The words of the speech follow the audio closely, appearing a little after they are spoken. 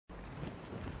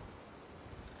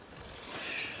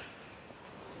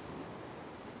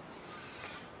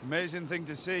Amazing thing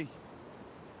to see.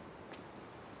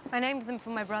 I named them for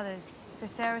my brothers,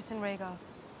 Viserys and Rhaegar.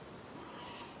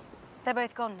 They're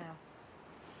both gone now.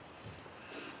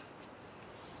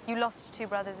 You lost two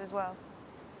brothers as well.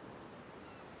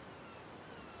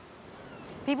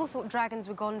 People thought dragons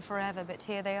were gone forever, but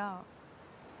here they are.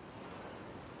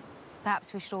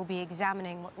 Perhaps we should all be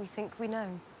examining what we think we know.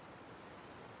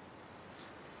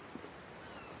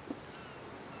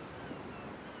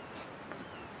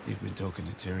 You've been talking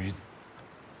to Tyrion.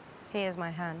 Here's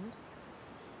my hand.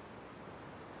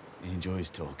 He enjoys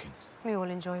talking. We all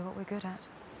enjoy what we're good at.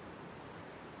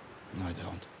 I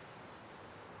don't.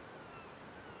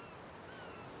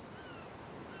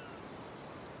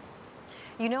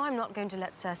 You know I'm not going to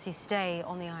let Cersei stay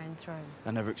on the Iron Throne.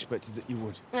 I never expected that you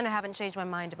would. And I haven't changed my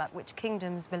mind about which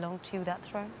kingdoms belong to that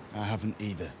throne. I haven't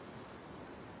either.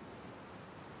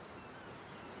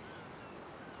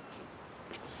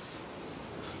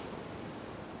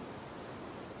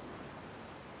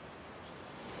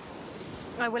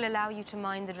 I will allow you to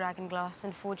mine the dragon glass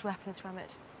and forge weapons from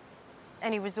it.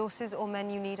 Any resources or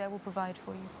men you need, I will provide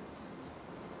for you.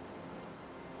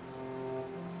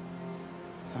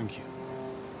 Thank you.